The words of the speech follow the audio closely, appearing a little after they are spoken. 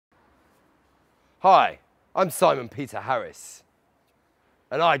Hi, I'm Simon Peter Harris,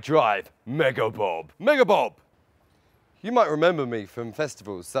 and I drive Mega Bob. Mega Bob! You might remember me from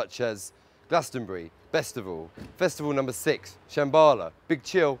festivals such as Glastonbury, Festival, Festival No. 6, Shambhala, Big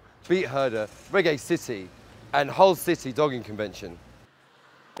Chill, Beat Herder, Reggae City, and Hull City Dogging Convention.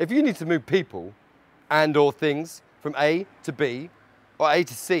 If you need to move people and/or things from A to B, or A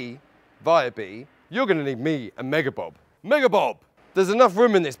to C via B, you're going to need me and Mega Bob. Mega Bob! There's enough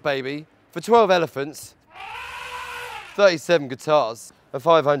room in this baby for 12 elephants, 37 guitars, and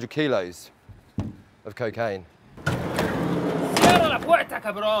 500 kilos of cocaine. Cierra la puerta,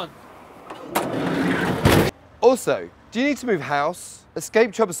 cabrón! Also, do you need to move house,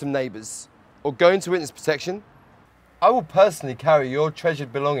 escape troublesome neighbours, or go into witness protection? I will personally carry your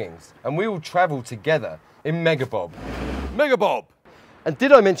treasured belongings, and we will travel together in Mega Bob. Mega Bob! And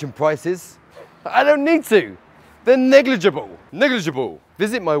did I mention prices? I don't need to. They're negligible. Negligible.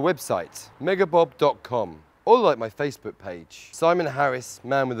 Visit my website, megabob.com, or like my Facebook page, Simon Harris,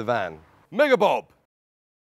 Man with a Van. Mega Bob!